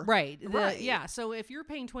more. Right. Right. Yeah. So if you're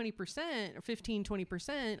paying 20% or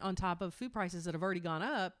 15-20% on top of food prices that have already gone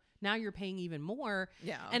up, now you're paying even more.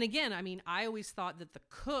 Yeah. And again, I mean, I always thought that the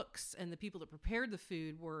cooks and the people that prepared the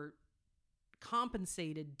food were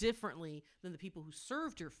compensated differently than the people who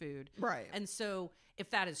served your food. Right. And so if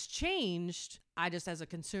that has changed, I just as a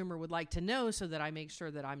consumer would like to know so that I make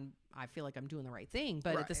sure that I feel like I'm doing the right thing.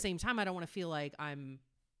 But at the same time, I don't want to feel like I'm,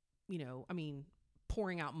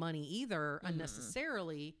 pouring out money either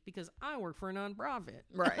unnecessarily because I work for a nonprofit.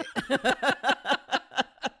 Right.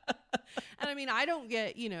 And I mean, I don't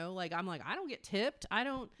get, I don't get tipped. I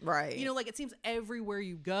don't, Right. it seems everywhere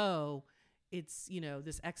you go, it's,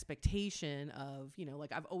 this expectation of,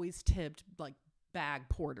 I've always tipped like bag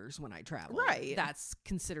porters when I travel. Right. That's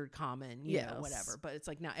considered common, whatever. But it's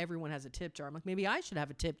like now everyone has a tip jar. I'm like, maybe I should have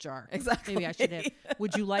a tip jar. Exactly. Maybe I should have.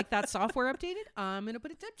 Would you like that software updated? I'm going to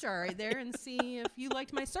put a tip jar right there and see if you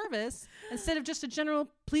liked my service instead of just a general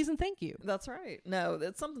please and thank you. That's right. No,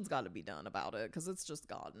 something's got to be done about it because it's just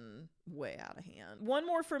gotten way out of hand. One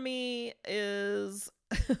more for me is,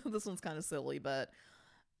 this one's kind of silly, but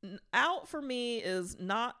out for me is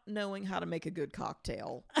not knowing how to make a good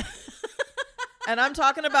cocktail. And I'm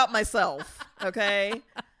talking about myself, okay?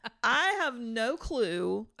 I have no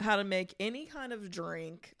clue how to make any kind of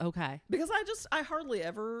drink. Okay. Because I hardly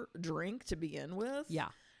ever drink to begin with. Yeah.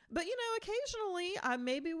 But, occasionally I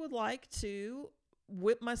maybe would like to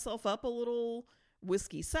whip myself up a little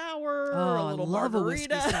whiskey sour, or a little I love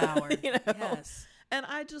margarita. A whiskey sour. Yes. And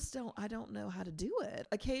I don't know how to do it.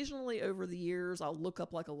 Occasionally over the years, I'll look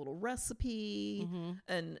up like a little recipe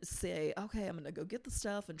and say, okay, I'm going to go get the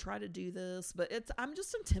stuff and try to do this. But I'm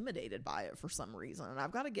just intimidated by it for some reason. And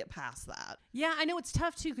I've got to get past that. Yeah, I know it's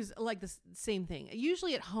tough too. Cause like the same thing,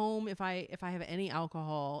 usually at home, if I have any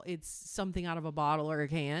alcohol, it's something out of a bottle or a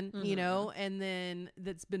can, and then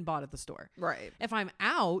that's been bought at the store. Right. If I'm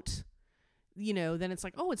out, then it's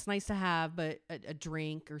like, oh, it's nice to have, but a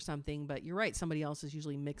drink or something. But you're right. Somebody else is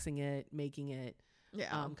usually mixing it, making it,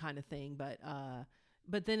 kind of thing.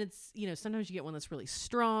 But then it's, sometimes you get one that's really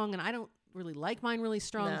strong, and I don't really like mine really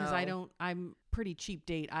strong because I'm pretty cheap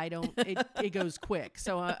date. It goes quick.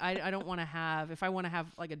 So I don't want to have, if I want to have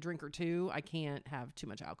like a drink or two, I can't have too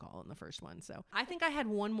much alcohol in the first one. So I think I had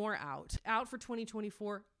one more out for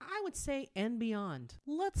 2024, I would say, and beyond.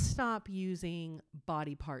 Let's stop using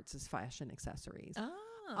body parts as fashion accessories. Oh.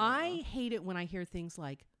 I hate it when I hear things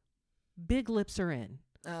like big lips are in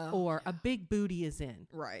or a big booty is in.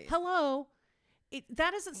 Right. Hello.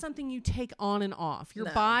 That isn't something you take on and off. Your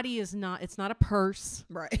No. body is not, it's not a purse.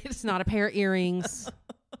 Right. It's not a pair of earrings.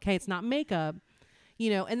 Okay. It's not makeup,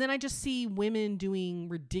 and then I just see women doing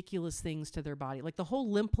ridiculous things to their body. Like the whole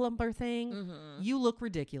lip plumper thing. Mm-hmm. You look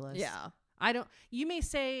ridiculous. Yeah. You may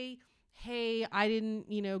say, hey, I didn't,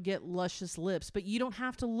 get luscious lips, but you don't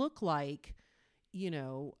have to look like,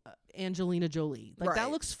 Angelina Jolie. Like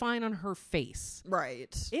that looks fine on her face.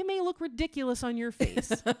 Right. It may look ridiculous on your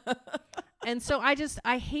face. And so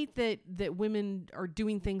I hate that women are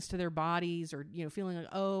doing things to their bodies or, feeling like,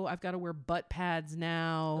 oh, I've got to wear butt pads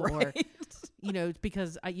now or,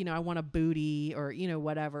 because I want a booty or,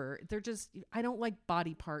 whatever. They're just, I don't like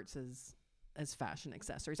body parts as fashion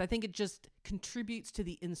accessories. I think it just contributes to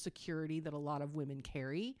the insecurity that a lot of women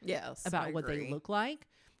carry about what they look like.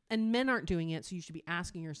 And men aren't doing it, so you should be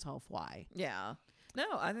asking yourself why. Yeah. No,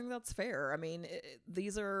 I think that's fair. I mean,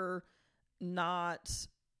 these are not,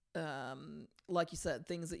 like you said,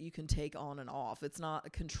 things that you can take on and off. It's not a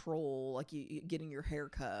control, like you getting your hair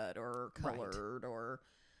cut or colored or,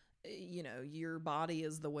 your body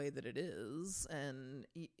is the way that it is. And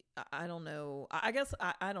I don't know. I guess,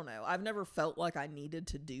 I don't know. I've never felt like I needed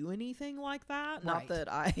to do anything like that. Not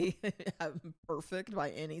that I am perfect by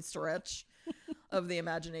any stretch of the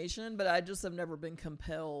imagination, but I just have never been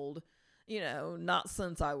compelled, not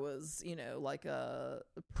since I was, like a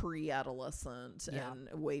pre-adolescent and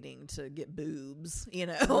waiting to get boobs,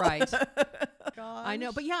 Right. Gosh. I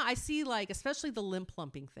know. But yeah, I see like, especially the lip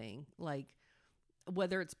plumping thing, like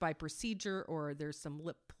whether it's by procedure or there's some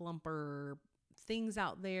lip plumper things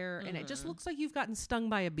out there, and it just looks like you've gotten stung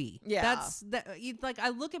by a bee. Yeah. That's like, I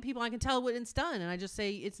look at people, I can tell what it's done, and I just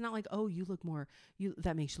say, it's not like, oh,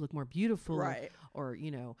 that makes you look more beautiful. Right. Or,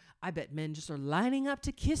 I bet men just are lining up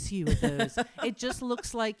to kiss you with those. It just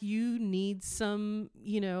looks like you need some,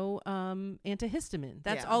 antihistamine.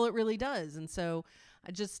 That's all it really does. And so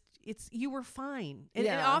you were fine. And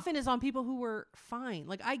it often is on people who were fine.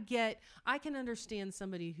 Like, I can understand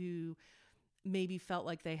somebody who maybe felt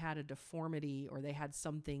like they had a deformity or they had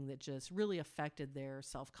something that just really affected their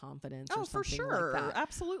self-confidence or something for sure. like that.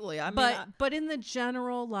 Absolutely. But in the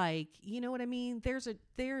general, like, you know what I mean? There's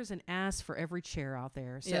an ass for every chair out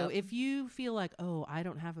there. So if you feel like, oh, I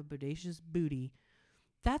don't have a bodacious booty,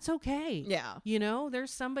 that's okay. Yeah.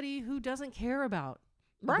 There's somebody who doesn't care about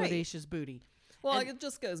bodacious booty. Well, it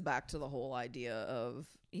just goes back to the whole idea of,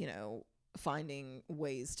 finding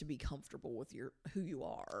ways to be comfortable with who you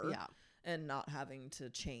are. Yeah. And not having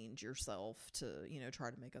to change yourself to,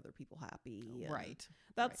 try to make other people happy. Right.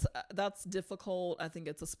 That's difficult. I think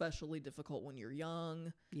it's especially difficult when you're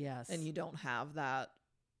young. Yes. And you don't have that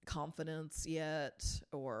confidence yet.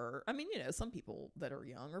 Or, some people that are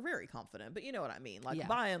young are very confident, but you know what I mean? Like,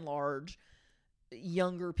 by and large,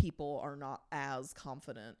 younger people are not as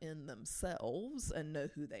confident in themselves and know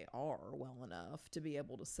who they are well enough to be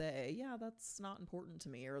able to say, yeah, that's not important to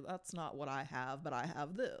me, or that's not what I have, but I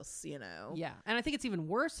have this, Yeah. And I think it's even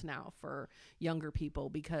worse now for younger people,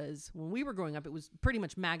 because when we were growing up, it was pretty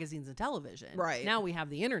much magazines and television. Right. Now we have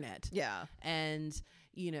the internet. Yeah. And,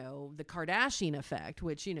 the Kardashian effect,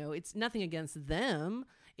 which, it's nothing against them.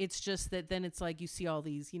 It's just that then it's like you see all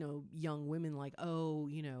these, young women like, oh,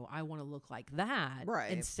 I want to look like that.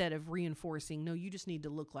 Right. Instead of reinforcing, no, you just need to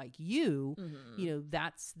look like you. Mm-hmm.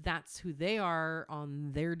 That's who they are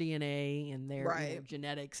on their DNA and their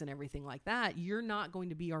genetics and everything like that. You're not going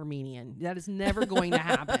to be Armenian. That is never going to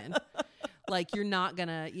happen. Like, you're not going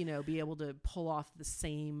to, be able to pull off the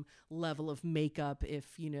same level of makeup if,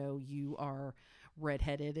 you are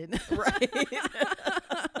redheaded and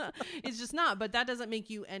it's just not. But that doesn't make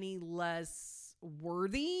you any less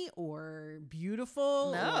worthy or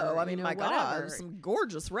beautiful. No, or, my God, some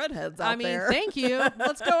gorgeous redheads out there. Thank you.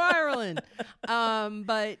 Let's go Ireland.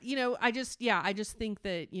 But I just think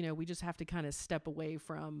that we just have to kind of step away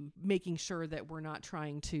from making sure that we're not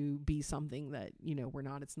trying to be something that we're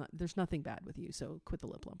not. It's not. There's nothing bad with you. So quit the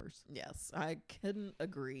lip lumpers. Yes, I couldn't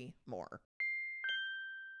agree more.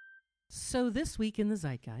 So this week in the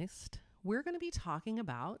Zeitgeist, we're going to be talking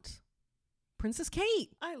about Princess Kate.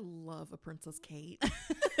 I love a Princess Kate.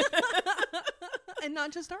 And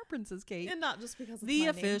not just our Princess Kate. And not just because it's the my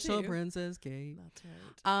official name too. Princess Kate. That's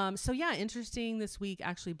right. So yeah, interesting this week,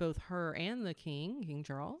 actually, both her and the King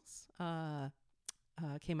Charles,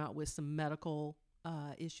 came out with some medical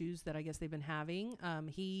issues that I guess they've been having.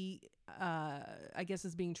 He, I guess,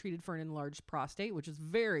 is being treated for an enlarged prostate, which is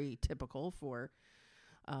very typical for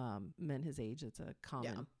men his age. It's a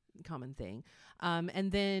common thing.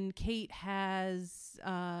 And then Kate has,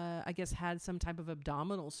 I guess, had some type of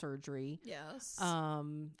abdominal surgery. Yes.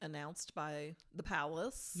 Announced by the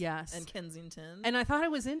palace. Yes. And Kensington. And I thought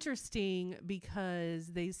it was interesting because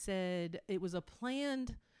they said it was a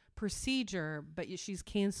planned procedure, but she's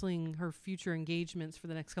canceling her future engagements for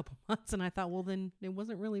the next couple months. And I thought, well, then it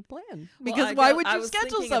wasn't really planned, because why would you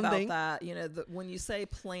schedule something? About that, when you say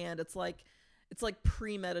planned, it's like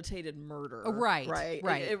premeditated murder. Right.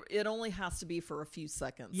 It only has to be for a few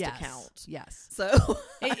seconds to count. Yes. So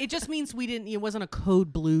it just means it wasn't a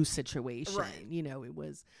code blue situation. Right. It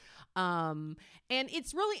was, and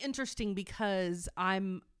it's really interesting because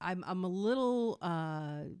I'm a little,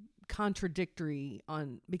 contradictory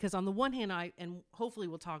because on the one hand, and hopefully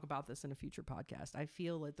we'll talk about this in a future podcast, I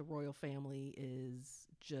feel like the royal family is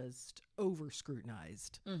just over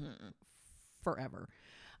scrutinized forever.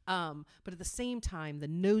 But at the same time, the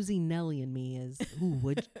nosy Nelly in me is,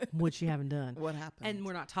 what she haven't done? What happened? And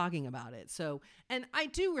we're not talking about it. So, and I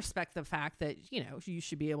do respect the fact that, you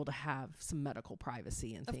should be able to have some medical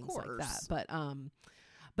privacy and things like that.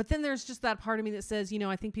 But then there's just that part of me that says,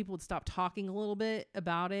 I think people would stop talking a little bit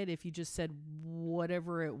about it if you just said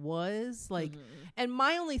whatever it was. Like, and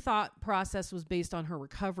my only thought process was based on her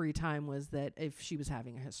recovery time was that if she was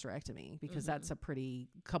having a hysterectomy, because that's a pretty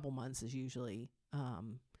couple months is usually,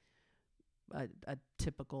 a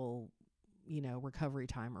typical, recovery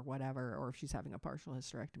time or whatever, or if she's having a partial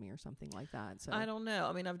hysterectomy or something like that. So I don't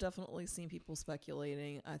know. I've definitely seen people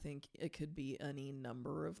speculating. I think it could be any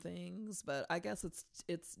number of things, but I guess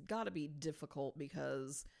it's got to be difficult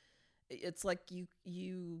because it's like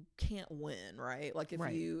you can't win, right? Like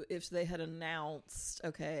if they had announced,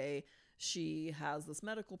 okay, she has this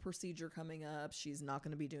medical procedure coming up. She's not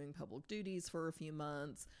going to be doing public duties for a few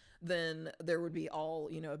months. Then there would be all,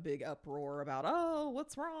 a big uproar about, oh,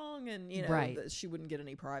 what's wrong? And, Right. that she wouldn't get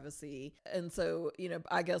any privacy. And so,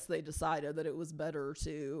 I guess they decided that it was better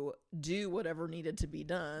to do whatever needed to be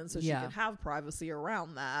done so she Yeah. could have privacy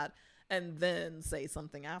around that and then say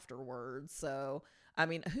something afterwards. So, I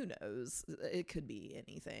mean, who knows? It could be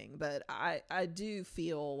anything. But I do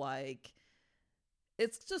feel like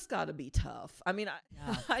it's just got to be tough. I mean,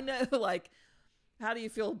 Yeah. I know, like, how do you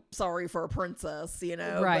feel sorry for a princess,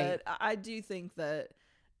 Right. But I do think that,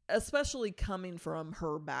 especially coming from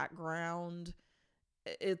her background,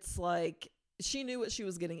 it's like she knew what she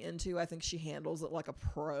was getting into. I think she handles it like a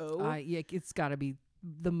pro. Yeah, it's got to be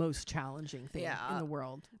the most challenging thing Yeah. in the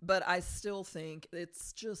world. But I still think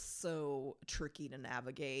it's just so tricky to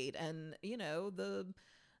navigate. And,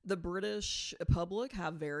 the British public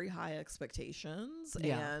have very high expectations.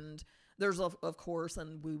 Yeah. And there's, of course,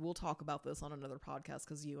 and we will talk about this on another podcast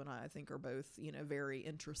because you and I think, are both, very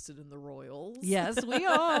interested in the royals. Yes, we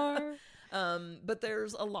are. But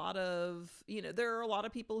there's a lot of, there are a lot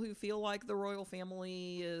of people who feel like the royal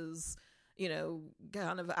family is,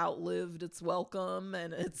 kind of outlived its welcome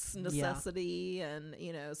and its necessity. And,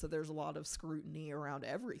 so there's a lot of scrutiny around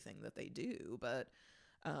everything that they do. But,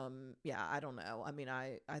 I don't know. I mean,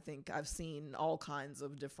 I think I've seen all kinds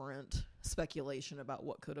of different speculation about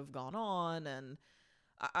what could have gone on. And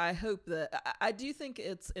I hope that I do think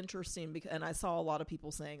it's interesting because, and I saw a lot of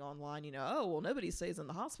people saying online, oh, well, nobody stays in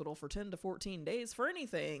the hospital for 10 to 14 days for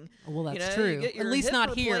anything. Well, that's You true. get your At least hip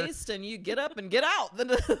not here. replaced and you get up and get out.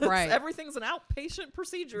 Then Right. everything's an outpatient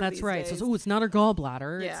procedure. That's these right. days. So, it's not her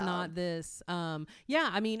gallbladder. It's Yeah. not this. I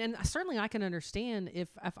mean, and certainly I can understand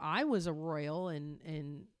if I was a royal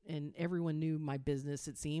and everyone knew my business,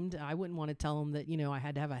 it seemed, I wouldn't want to tell them that, I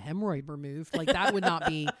had to have a hemorrhoid removed. Like, that would not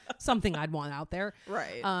be something I'd want out there.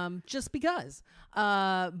 Right. Just because.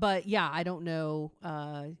 But yeah, I don't know.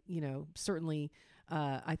 Certainly,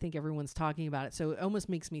 I think everyone's talking about it. So it almost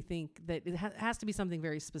makes me think that it has to be something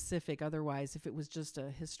very specific. Otherwise, if it was just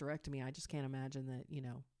a hysterectomy, I just can't imagine that,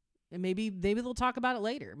 and maybe they'll talk about it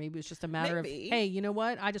later. Maybe it's just a matter Maybe. of, hey, you know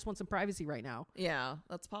what? I just want some privacy right now. Yeah,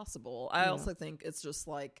 that's possible. I also think it's just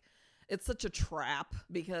like, it's such a trap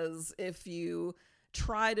because if you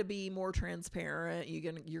try to be more transparent,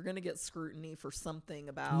 you're gonna get scrutiny for something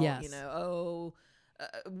about, Yes.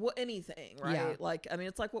 anything, right? Yeah. Like, I mean,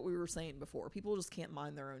 it's like what we were saying before. People just can't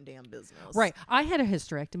mind their own damn business. Right. I had a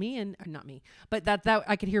hysterectomy and not me, but that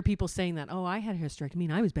I could hear people saying that, oh, I had a hysterectomy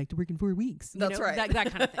and I was back to work in 4 weeks. That's right.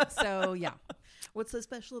 That kind of thing. So yeah. What's so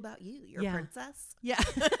special about you? You're Yeah. a princess? Yeah.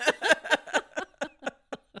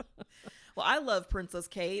 Well, I love Princess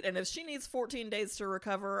Kate, and if she needs 14 days to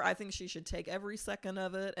recover, I think she should take every second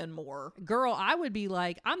of it and more. Girl, I would be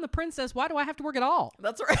like, I'm the princess. Why do I have to work at all?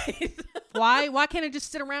 That's right. Why can't I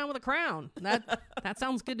just sit around with a crown? That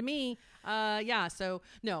sounds good to me. So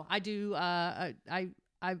no, I do.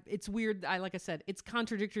 It's weird. Like I said, it's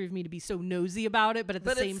contradictory of me to be so nosy about it, but at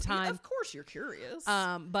the same time, of course you're curious.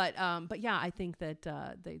 But yeah, I think that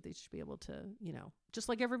they should be able to, just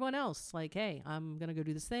like everyone else, like, hey, I'm gonna go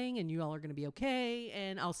do this thing, and you all are gonna be okay,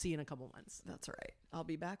 and I'll see you in a couple months. That's right. I'll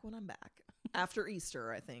be back when I'm back after Easter.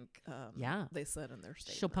 I think. Yeah, they said in their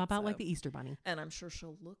statement. She'll pop out like the Easter bunny, and I'm sure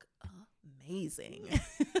she'll look amazing.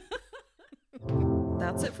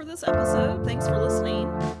 That's it for this episode. Thanks for listening.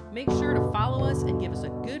 Make sure to follow us and give us a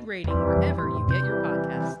good rating wherever you get your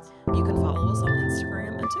podcasts. You can follow us on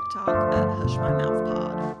Instagram and TikTok at Hush My Mouth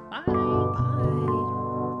Pod. Bye. Bye.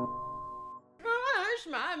 Hush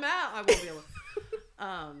my mouth. I won't be able to.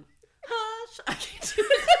 Hush. I can't do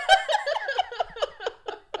it.